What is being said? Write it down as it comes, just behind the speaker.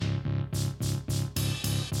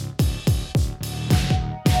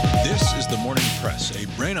Morning Press, a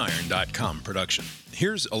brainiron.com production.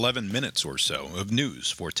 Here's 11 minutes or so of news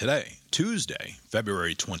for today, Tuesday,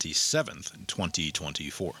 February 27th,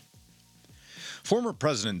 2024. Former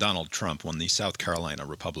President Donald Trump won the South Carolina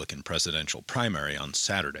Republican presidential primary on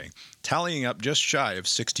Saturday, tallying up just shy of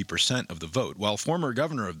 60% of the vote, while former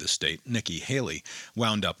governor of the state, Nikki Haley,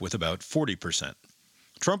 wound up with about 40%.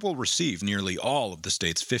 Trump will receive nearly all of the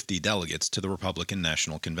state's 50 delegates to the Republican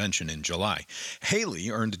National Convention in July.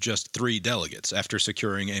 Haley earned just 3 delegates after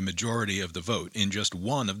securing a majority of the vote in just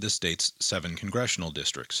one of the state's 7 congressional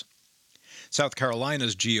districts. South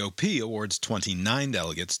Carolina's GOP awards 29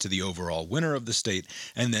 delegates to the overall winner of the state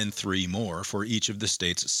and then 3 more for each of the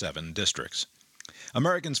state's 7 districts.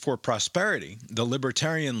 Americans for Prosperity, the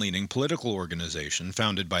libertarian-leaning political organization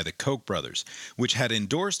founded by the Koch brothers, which had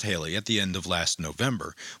endorsed Haley at the end of last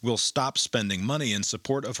November, will stop spending money in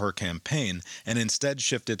support of her campaign and instead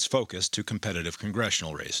shift its focus to competitive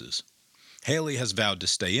congressional races. Haley has vowed to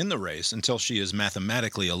stay in the race until she is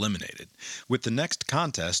mathematically eliminated, with the next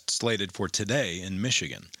contest slated for today in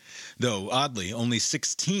Michigan. Though, oddly, only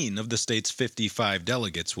 16 of the state's 55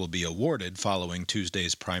 delegates will be awarded following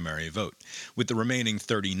Tuesday's primary vote, with the remaining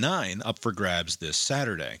 39 up for grabs this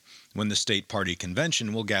Saturday, when the state party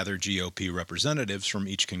convention will gather GOP representatives from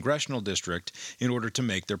each congressional district in order to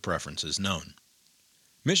make their preferences known.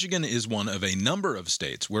 Michigan is one of a number of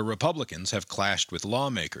states where Republicans have clashed with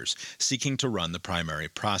lawmakers seeking to run the primary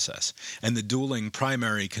process, and the dueling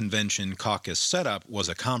primary convention caucus setup was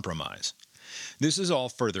a compromise. This is all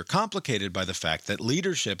further complicated by the fact that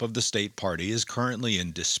leadership of the state party is currently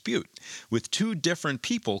in dispute, with 2 different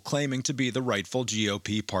people claiming to be the rightful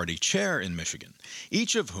GOP party chair in Michigan,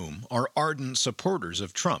 each of whom are ardent supporters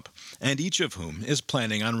of Trump, and each of whom is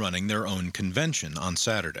planning on running their own convention on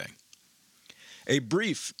Saturday. A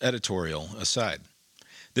brief editorial aside.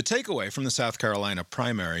 The takeaway from the South Carolina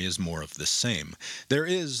primary is more of the same. There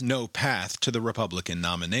is no path to the Republican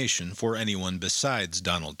nomination for anyone besides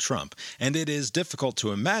Donald Trump, and it is difficult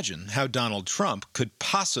to imagine how Donald Trump could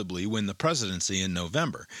possibly win the presidency in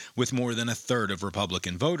November, with more than a third of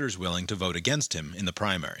Republican voters willing to vote against him in the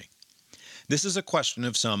primary. This is a question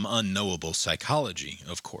of some unknowable psychology,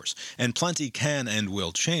 of course, and plenty can and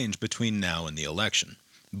will change between now and the election.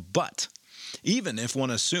 But even if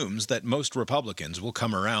one assumes that most Republicans will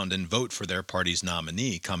come around and vote for their party's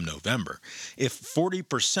nominee come November, if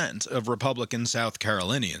 40% of Republican South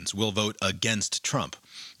Carolinians will vote against Trump,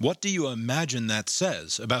 what do you imagine that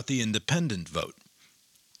says about the independent vote?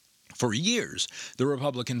 For years, the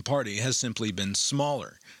Republican Party has simply been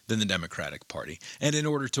smaller than the Democratic Party, and in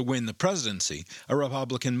order to win the presidency, a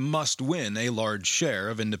Republican must win a large share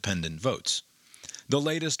of independent votes. The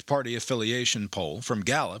latest party affiliation poll from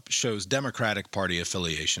Gallup shows Democratic Party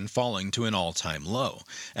affiliation falling to an all-time low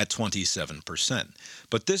at 27%,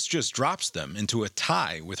 but this just drops them into a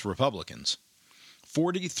tie with Republicans.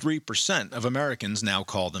 43% of Americans now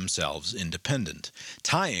call themselves independent,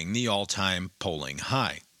 tying the all-time polling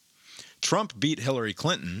high. Trump beat Hillary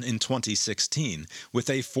Clinton in 2016 with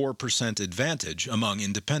a 4% advantage among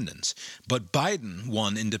independents, but Biden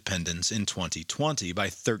won independents in 2020 by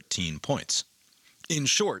 13 points. In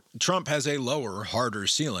short, Trump has a lower, harder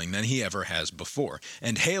ceiling than he ever has before,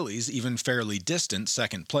 and Haley's even fairly distant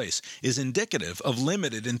second place is indicative of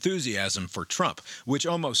limited enthusiasm for Trump, which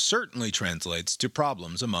almost certainly translates to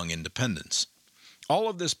problems among independents. All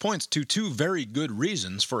of this points to 2 very good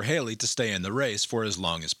reasons for Haley to stay in the race for as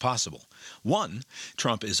long as possible. 1,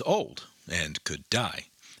 Trump is old and could die.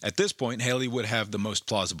 At this point, Haley would have the most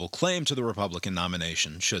plausible claim to the Republican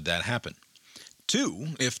nomination should that happen.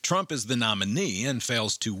 2, if Trump is the nominee and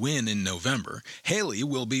fails to win in November, Haley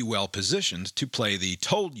will be well positioned to play the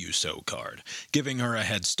told you so card, giving her a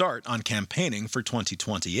head start on campaigning for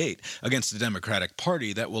 2028 against a Democratic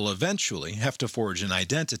Party that will eventually have to forge an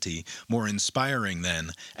identity more inspiring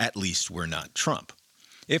than, at least we're not Trump.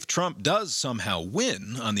 If Trump does somehow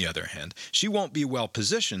win, on the other hand, she won't be well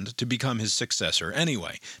positioned to become his successor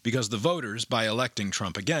anyway, because the voters, by electing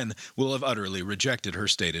Trump again, will have utterly rejected her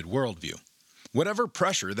stated worldview. Whatever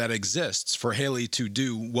pressure that exists for Haley to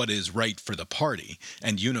do what is right for the party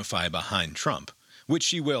and unify behind Trump, which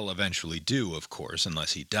she will eventually do, of course,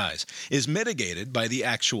 unless he dies, is mitigated by the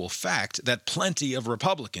actual fact that plenty of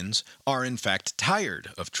Republicans are in fact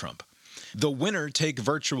tired of Trump. The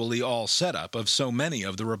winner-take-virtually-all setup of so many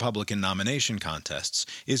of the Republican nomination contests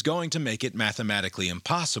is going to make it mathematically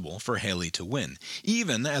impossible for Haley to win,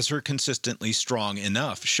 even as her consistently strong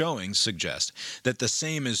enough showings suggest that the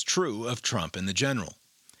same is true of Trump in the general.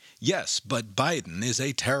 Yes, but Biden is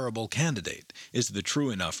a terrible candidate, is the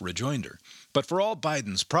true enough rejoinder. But for all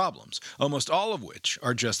Biden's problems, almost all of which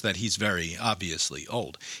are just that he's very obviously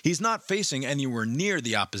old, he's not facing anywhere near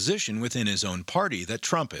the opposition within his own party that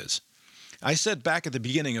Trump is. I said back at the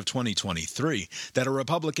beginning of 2023 that a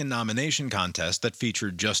Republican nomination contest that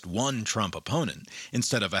featured just one Trump opponent,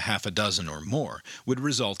 instead of a half a dozen or more, would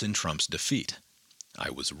result in Trump's defeat. I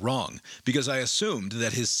was wrong, because I assumed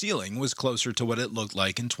that his ceiling was closer to what it looked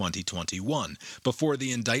like in 2021, before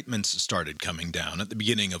the indictments started coming down at the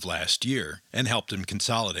beginning of last year and helped him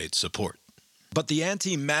consolidate support. But the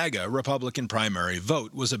anti-MAGA Republican primary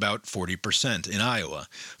vote was about 40% in Iowa,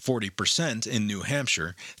 40% in New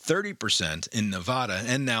Hampshire, 30% in Nevada,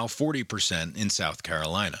 and now 40% in South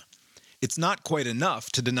Carolina. It's not quite enough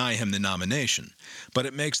to deny him the nomination, but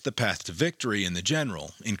it makes the path to victory in the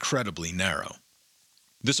general incredibly narrow.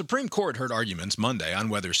 The Supreme Court heard arguments Monday on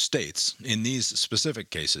whether states, in these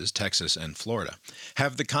specific cases, Texas and Florida,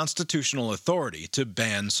 have the constitutional authority to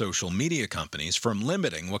ban social media companies from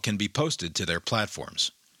limiting what can be posted to their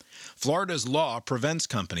platforms. Florida's law prevents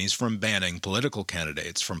companies from banning political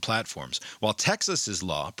candidates from platforms, while Texas's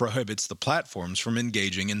law prohibits the platforms from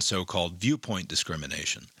engaging in so-called viewpoint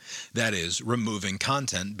discrimination, that is, removing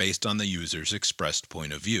content based on the user's expressed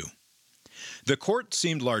point of view. The court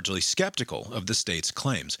seemed largely skeptical of the state's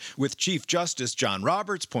claims, with Chief Justice John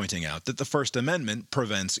Roberts pointing out that the First Amendment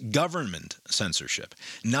prevents government censorship,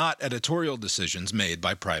 not editorial decisions made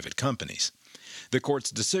by private companies. The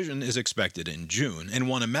court's decision is expected in June, and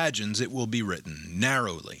one imagines it will be written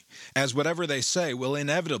narrowly, as whatever they say will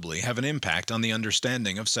inevitably have an impact on the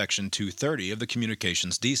understanding of Section 230 of the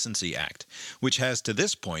Communications Decency Act, which has to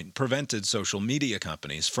this point prevented social media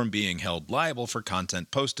companies from being held liable for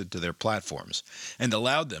content posted to their platforms, and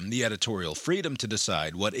allowed them the editorial freedom to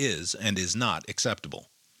decide what is and is not acceptable.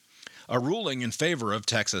 A ruling in favor of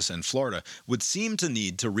Texas and Florida would seem to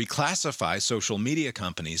need to reclassify social media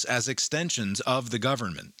companies as extensions of the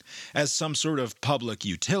government, as some sort of public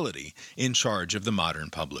utility in charge of the modern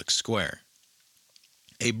public square.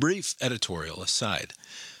 A brief editorial aside.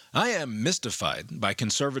 I am mystified by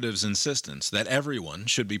conservatives' insistence that everyone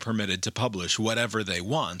should be permitted to publish whatever they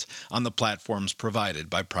want on the platforms provided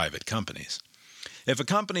by private companies. If a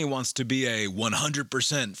company wants to be a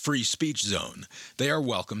 100% free speech zone, they are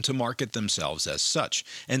welcome to market themselves as such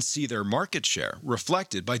and see their market share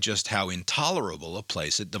reflected by just how intolerable a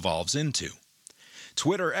place it devolves into.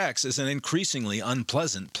 Twitter X is an increasingly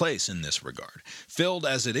unpleasant place in this regard, filled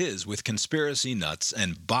as it is with conspiracy nuts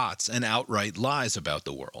and bots and outright lies about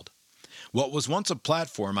the world. What was once a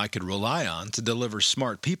platform I could rely on to deliver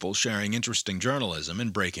smart people sharing interesting journalism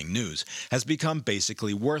and breaking news has become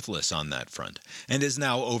basically worthless on that front, and is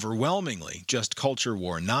now overwhelmingly just culture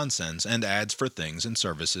war nonsense and ads for things and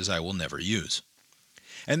services I will never use.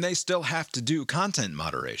 And they still have to do content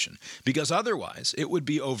moderation, because otherwise it would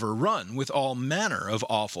be overrun with all manner of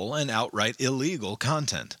awful and outright illegal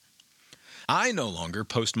content. I no longer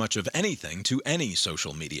post much of anything to any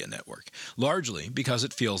social media network, largely because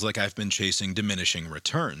it feels like I've been chasing diminishing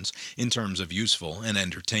returns in terms of useful and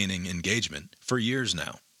entertaining engagement for years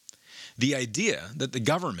now. The idea that the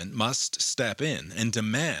government must step in and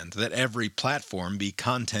demand that every platform be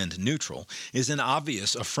content neutral is an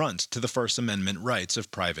obvious affront to the First Amendment rights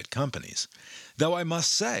of private companies. Though I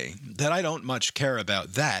must say that I don't much care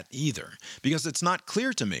about that either, because it's not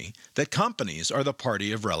clear to me that companies are the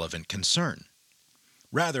party of relevant concern.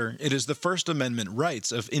 Rather, it is the First Amendment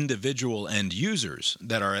rights of individual end users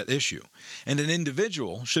that are at issue, and an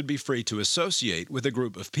individual should be free to associate with a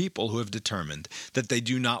group of people who have determined that they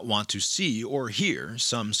do not want to see or hear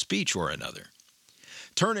some speech or another.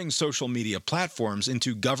 Turning social media platforms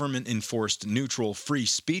into government-enforced neutral free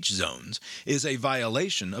speech zones is a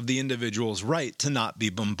violation of the individual's right to not be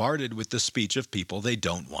bombarded with the speech of people they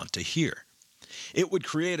don't want to hear. It would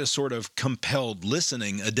create a sort of compelled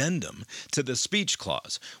listening addendum to the speech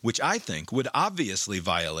clause, which I think would obviously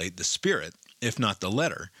violate the spirit, if not the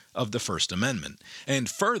letter, of the First Amendment, and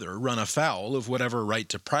further run afoul of whatever right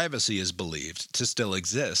to privacy is believed to still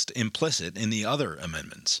exist implicit in the other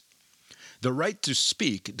amendments. The right to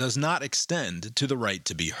speak does not extend to the right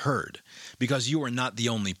to be heard, because you are not the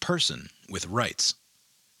only person with rights.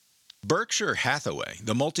 Berkshire Hathaway,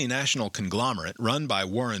 the multinational conglomerate run by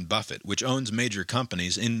Warren Buffett, which owns major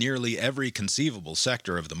companies in nearly every conceivable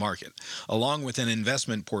sector of the market, along with an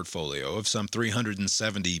investment portfolio of some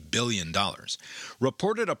 $370 billion,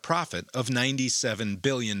 reported a profit of $97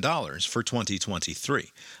 billion for 2023,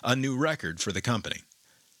 a new record for the company.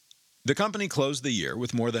 The company closed the year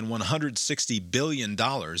with more than $160 billion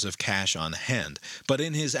of cash on hand, but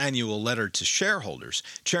in his annual letter to shareholders,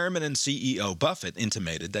 Chairman and CEO Buffett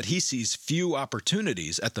intimated that he sees few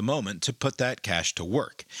opportunities at the moment to put that cash to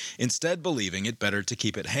work, instead believing it better to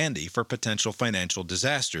keep it handy for potential financial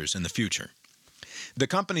disasters in the future. The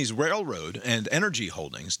company's railroad and energy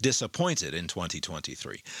holdings disappointed in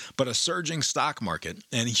 2023, but a surging stock market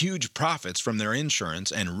and huge profits from their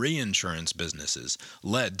insurance and reinsurance businesses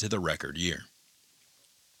led to the record year.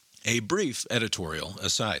 A brief editorial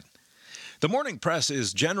aside. The morning press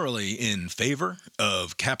is generally in favor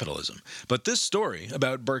of capitalism, but this story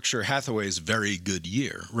about Berkshire Hathaway's very good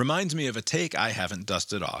year reminds me of a take I haven't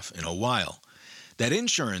dusted off in a while, that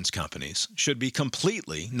insurance companies should be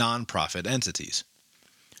completely non-profit entities.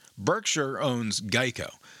 Berkshire owns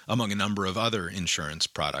Geico, among a number of other insurance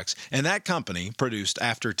products, and that company produced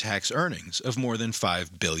after-tax earnings of more than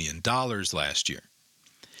 $5 billion last year.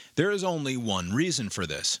 There is only one reason for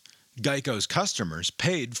this. Geico's customers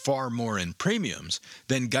paid far more in premiums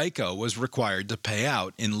than Geico was required to pay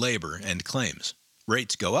out in labor and claims.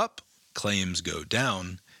 Rates go up, claims go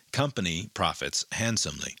down, company profits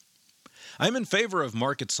handsomely. I'm in favor of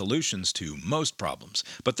market solutions to most problems,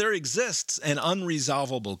 but there exists an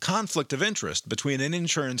unresolvable conflict of interest between an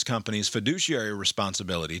insurance company's fiduciary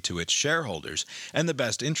responsibility to its shareholders and the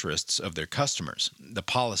best interests of their customers, the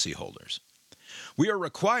policyholders. We are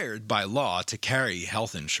required by law to carry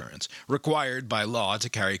health insurance, required by law to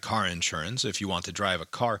carry car insurance if you want to drive a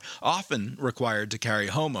car, often required to carry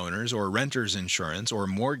homeowners or renters insurance or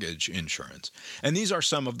mortgage insurance. And these are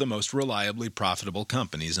some of the most reliably profitable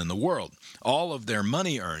companies in the world, all of their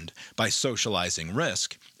money earned by socializing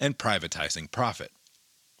risk and privatizing profit.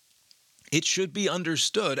 It should be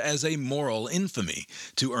understood as a moral infamy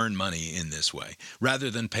to earn money in this way, rather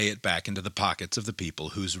than pay it back into the pockets of the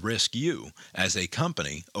people whose risk you, as a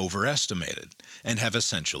company, overestimated and have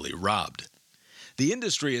essentially robbed. The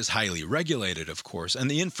industry is highly regulated, of course, and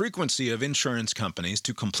the infrequency of insurance companies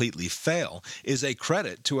to completely fail is a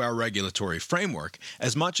credit to our regulatory framework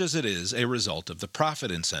as much as it is a result of the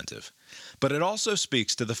profit incentive. But it also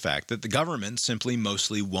speaks to the fact that the government simply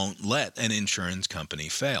mostly won't let an insurance company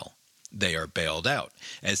fail. They are bailed out,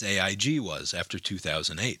 as AIG was after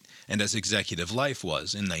 2008, and as Executive Life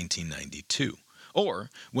was in 1992. Or,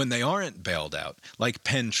 when they aren't bailed out, like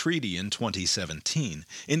Penn Treaty in 2017,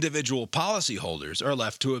 individual policyholders are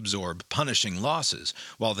left to absorb punishing losses,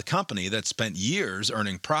 while the company that spent years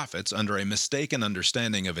earning profits under a mistaken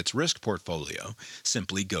understanding of its risk portfolio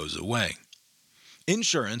simply goes away.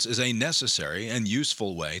 Insurance is a necessary and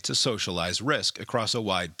useful way to socialize risk across a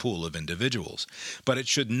wide pool of individuals, but it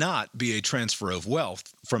should not be a transfer of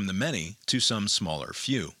wealth from the many to some smaller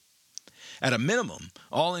few. At a minimum,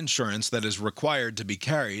 all insurance that is required to be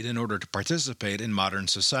carried in order to participate in modern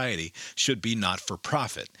society should be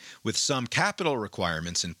not-for-profit, with some capital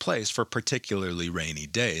requirements in place for particularly rainy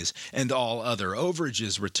days, and all other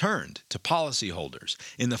overages returned to policyholders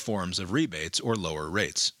in the forms of rebates or lower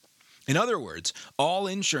rates. In other words, all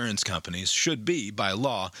insurance companies should be, by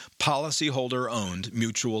law, policyholder-owned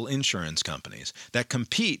mutual insurance companies that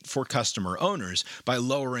compete for customer owners by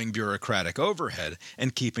lowering bureaucratic overhead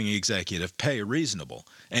and keeping executive pay reasonable,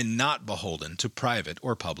 and not beholden to private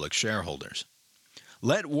or public shareholders.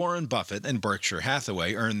 Let Warren Buffett and Berkshire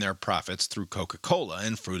Hathaway earn their profits through Coca-Cola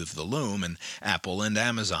and Fruit of the Loom and Apple and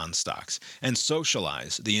Amazon stocks, and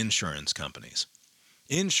socialize the insurance companies.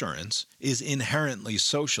 Insurance is inherently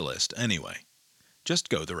socialist anyway. Just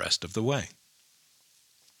go the rest of the way.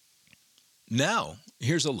 Now,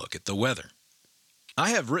 here's a look at the weather. I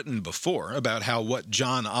have written before about how what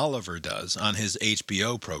John Oliver does on his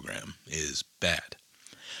HBO program is bad.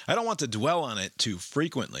 I don't want to dwell on it too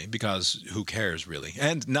frequently because who cares really?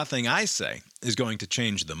 And nothing I say is going to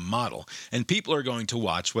change the model, and people are going to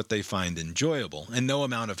watch what they find enjoyable, and no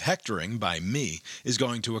amount of hectoring by me is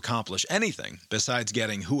going to accomplish anything besides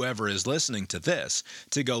getting whoever is listening to this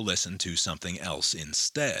to go listen to something else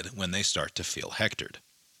instead when they start to feel hectored.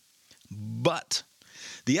 But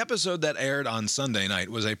the episode that aired on Sunday night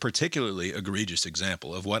was a particularly egregious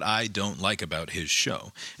example of what I don't like about his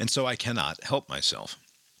show, and so I cannot help myself.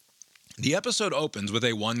 The episode opens with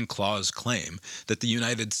a one-clause claim that the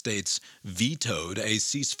United States vetoed a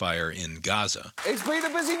ceasefire in Gaza. It's been a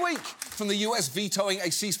busy week, from the US vetoing a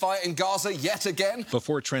ceasefire in Gaza yet again,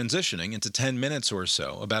 before transitioning into 10 minutes or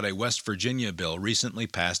so about a West Virginia bill recently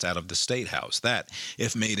passed out of the State House that,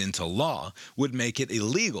 if made into law, would make it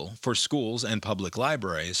illegal for schools and public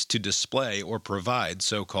libraries to display or provide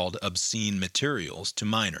so-called obscene materials to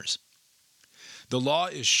minors. The law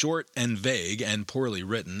is short and vague and poorly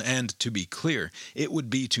written, and, to be clear, it would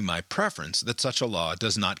be to my preference that such a law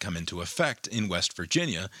does not come into effect in West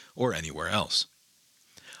Virginia or anywhere else.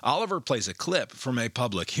 Oliver plays a clip from a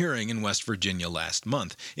public hearing in West Virginia last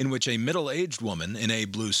month, in which a middle-aged woman in a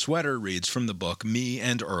blue sweater reads from the book Me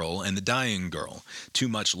and Earl and the Dying Girl, to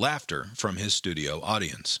much laughter from his studio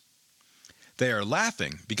audience. They are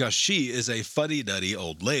laughing because she is a fuddy-duddy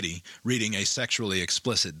old lady reading a sexually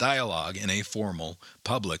explicit dialogue in a formal,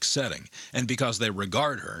 public setting, and because they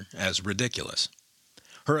regard her as ridiculous.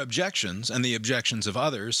 Her objections, and the objections of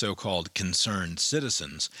other so-called concerned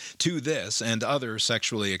citizens, to this and other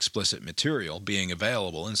sexually explicit material being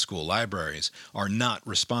available in school libraries are not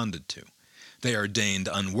responded to. They are deemed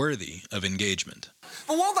unworthy of engagement.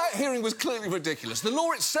 But while that hearing was clearly ridiculous, the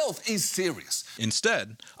law itself is serious.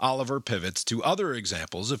 Instead, Oliver pivots to other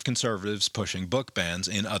examples of conservatives pushing book bans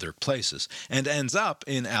in other places, and ends up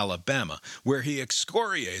in Alabama, where he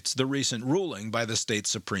excoriates the recent ruling by the state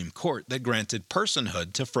Supreme Court that granted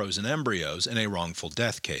personhood to frozen embryos in a wrongful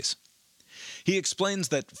death case. He explains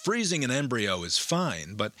that freezing an embryo is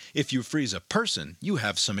fine, but if you freeze a person, you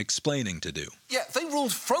have some explaining to do. Yeah, they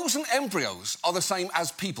ruled frozen embryos are the same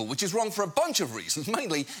as people, which is wrong for a bunch of reasons.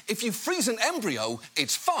 Mainly, if you freeze an embryo,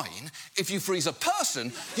 it's fine. If you freeze a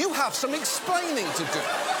person, you have some explaining to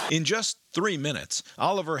do. In just 3 minutes,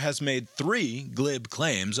 Oliver has made 3 glib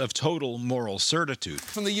claims of total moral certitude.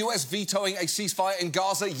 From the US vetoing a ceasefire in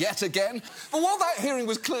Gaza yet again. But while that hearing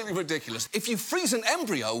was clearly ridiculous, if you freeze an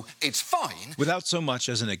embryo, it's fine. Without so much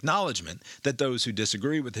as an acknowledgement that those who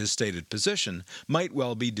disagree with his stated position might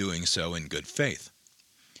well be doing so in good faith.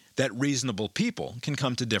 That reasonable people can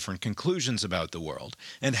come to different conclusions about the world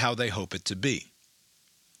and how they hope it to be.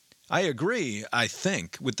 I agree, I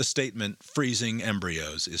think, with the statement, freezing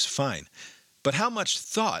embryos is fine. But how much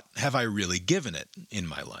thought have I really given it in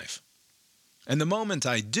my life? And the moment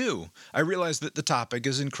I do, I realize that the topic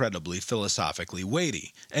is incredibly philosophically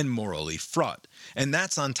weighty and morally fraught. And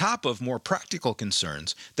that's on top of more practical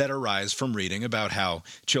concerns that arise from reading about how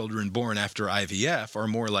children born after IVF are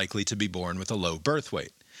more likely to be born with a low birth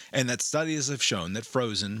weight, and that studies have shown that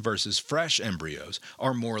frozen versus fresh embryos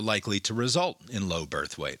are more likely to result in low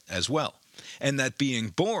birth weight as well, and that being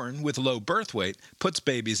born with low birth weight puts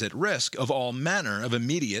babies at risk of all manner of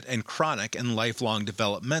immediate and chronic and lifelong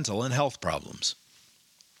developmental and health problems.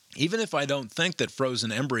 Even if I don't think that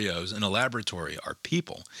frozen embryos in a laboratory are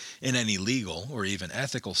people in any legal or even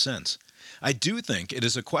ethical sense, I do think it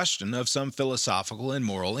is a question of some philosophical and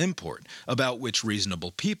moral import about which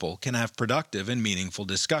reasonable people can have productive and meaningful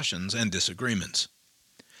discussions and disagreements.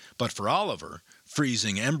 But for Oliver,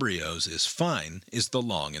 freezing embryos is fine is the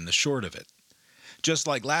long and the short of it. Just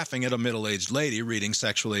like laughing at a middle-aged lady reading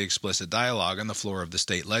sexually explicit dialogue on the floor of the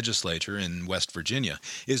state legislature in West Virginia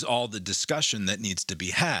is all the discussion that needs to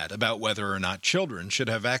be had about whether or not children should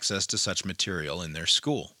have access to such material in their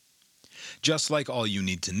school. Just like all you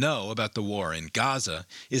need to know about the war in Gaza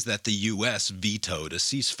is that the U.S. vetoed a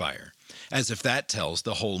ceasefire, as if that tells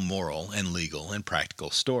the whole moral and legal and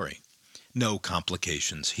practical story. No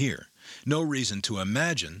complications here. No reason to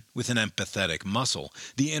imagine, with an empathetic muscle,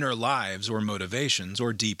 the inner lives or motivations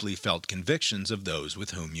or deeply felt convictions of those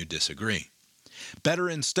with whom you disagree. Better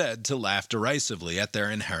instead to laugh derisively at their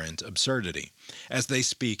inherent absurdity, as they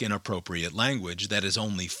speak inappropriate language that is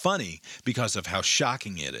only funny because of how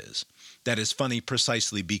shocking it is. That is funny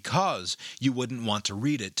precisely because you wouldn't want to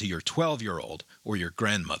read it to your 12-year-old or your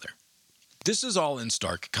grandmother. This is all in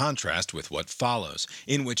stark contrast with what follows,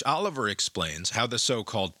 in which Oliver explains how the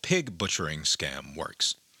so-called pig butchering scam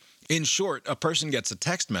works. In short, a person gets a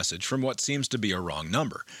text message from what seems to be a wrong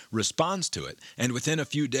number, responds to it, and within a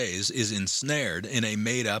few days is ensnared in a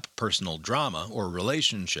made-up personal drama or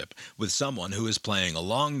relationship with someone who is playing a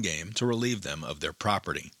long game to relieve them of their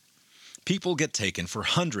property. People get taken for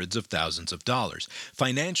hundreds of thousands of dollars,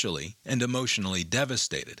 financially and emotionally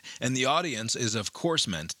devastated, and the audience is of course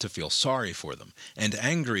meant to feel sorry for them and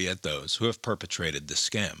angry at those who have perpetrated the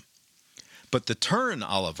scam. But the turn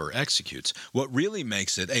Oliver executes, what really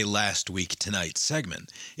makes it a Last Week Tonight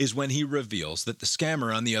segment, is when he reveals that the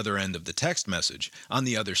scammer on the other end of the text message, on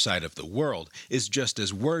the other side of the world, is just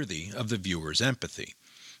as worthy of the viewer's empathy.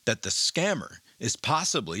 That the scammer is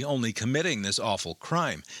possibly only committing this awful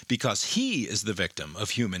crime because he is the victim of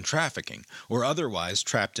human trafficking or otherwise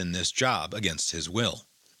trapped in this job against his will.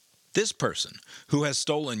 This person, who has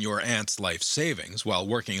stolen your aunt's life savings while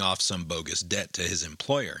working off some bogus debt to his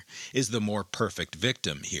employer, is the more perfect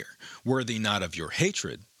victim here, worthy not of your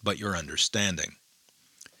hatred, but your understanding.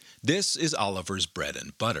 This is Oliver's bread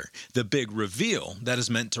and butter, the big reveal that is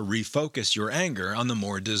meant to refocus your anger on the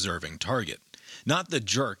more deserving target. Not the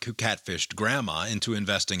jerk who catfished Grandma into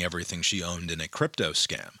investing everything she owned in a crypto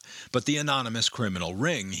scam, but the anonymous criminal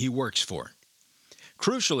ring he works for.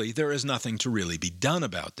 Crucially, there is nothing to really be done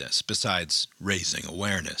about this besides raising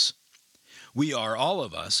awareness. We are, all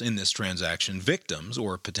of us in this transaction, victims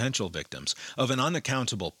or potential victims of an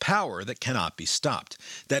unaccountable power that cannot be stopped,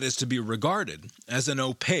 that is to be regarded as an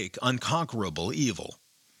opaque, unconquerable evil.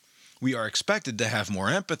 We are expected to have more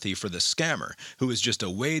empathy for the scammer, who is just a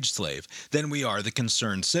wage slave, than we are the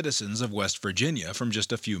concerned citizens of West Virginia from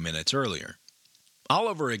just a few minutes earlier.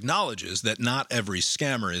 Oliver acknowledges that not every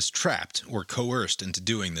scammer is trapped or coerced into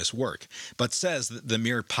doing this work, but says that the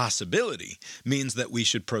mere possibility means that we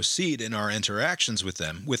should proceed in our interactions with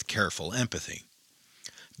them with careful empathy.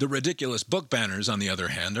 The ridiculous book banners, on the other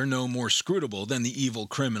hand, are no more scrutable than the evil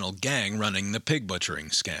criminal gang running the pig butchering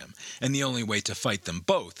scam, and the only way to fight them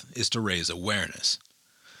both is to raise awareness.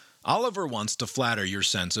 Oliver wants to flatter your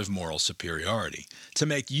sense of moral superiority, to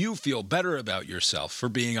make you feel better about yourself for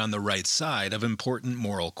being on the right side of important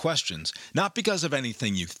moral questions, not because of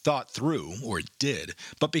anything you thought through or did,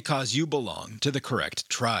 but because you belong to the correct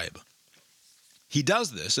tribe. He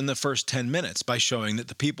does this in the first 10 minutes by showing that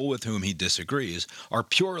the people with whom he disagrees are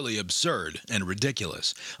purely absurd and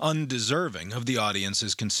ridiculous, undeserving of the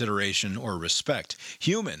audience's consideration or respect,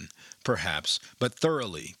 human, perhaps, but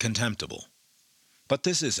thoroughly contemptible. But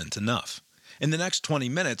this isn't enough. In the next 20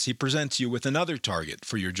 minutes, he presents you with another target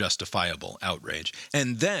for your justifiable outrage,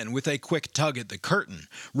 and then, with a quick tug at the curtain,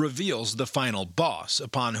 reveals the final boss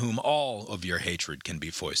upon whom all of your hatred can be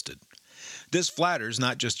foisted. This flatters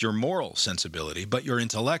not just your moral sensibility, but your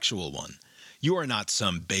intellectual one. You are not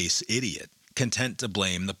some base idiot, content to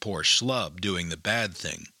blame the poor schlub doing the bad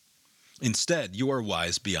thing. Instead, you are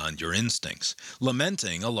wise beyond your instincts,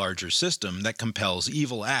 lamenting a larger system that compels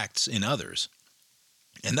evil acts in others.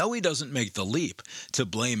 And though he doesn't make the leap to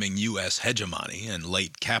blaming U.S. hegemony and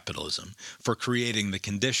late capitalism for creating the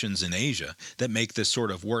conditions in Asia that make this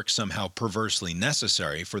sort of work somehow perversely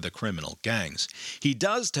necessary for the criminal gangs, he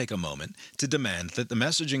does take a moment to demand that the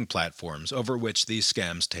messaging platforms over which these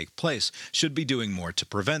scams take place should be doing more to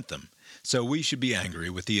prevent them, so we should be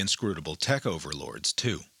angry with the inscrutable tech overlords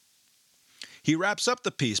too. He wraps up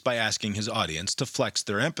the piece by asking his audience to flex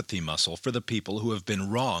their empathy muscle for the people who have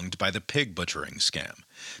been wronged by the pig butchering scam,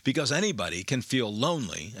 because anybody can feel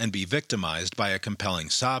lonely and be victimized by a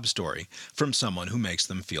compelling sob story from someone who makes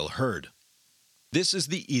them feel heard. This is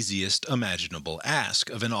the easiest imaginable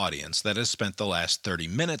ask of an audience that has spent the last 30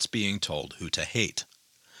 minutes being told who to hate.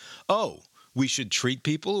 Oh, we should treat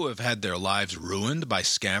people who have had their lives ruined by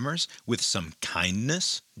scammers with some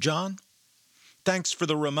kindness, John? Thanks for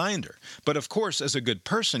the reminder, but of course, as a good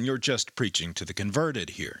person, you're just preaching to the converted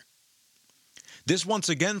here. This once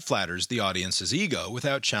again flatters the audience's ego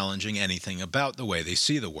without challenging anything about the way they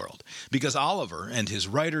see the world, because Oliver and his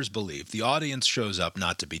writers believe the audience shows up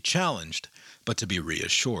not to be challenged, but to be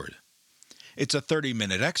reassured. It's a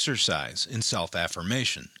 30-minute exercise in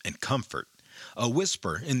self-affirmation and comfort, a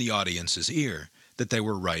whisper in the audience's ear that they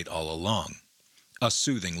were right all along, a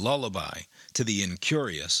soothing lullaby to the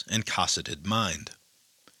incurious and cosseted mind.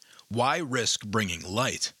 Why risk bringing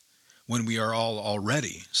light when we are all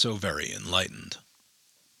already so very enlightened?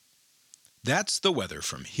 That's the weather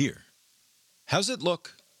from here. How's it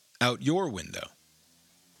look out your window?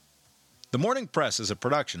 The Morning Press is a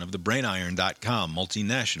production of the BrainIron.com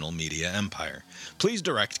multinational media empire. Please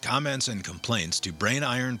direct comments and complaints to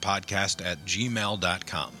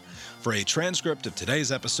brainironpodcast@gmail.com. For a transcript of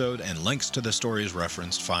today's episode and links to the stories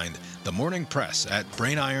referenced, find The Morning Press at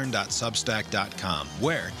brainiron.substack.com,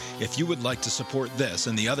 where, if you would like to support this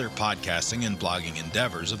and the other podcasting and blogging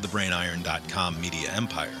endeavors of the brainiron.com media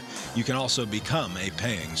empire, you can also become a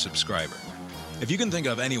paying subscriber. If you can think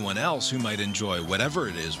of anyone else who might enjoy whatever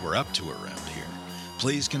it is we're up to around here,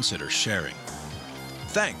 please consider sharing.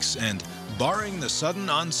 Thanks, and barring the sudden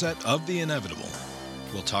onset of the inevitable,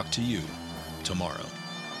 we'll talk to you tomorrow.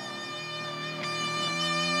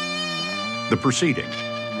 The proceeding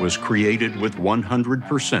was created with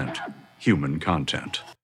 100% human content.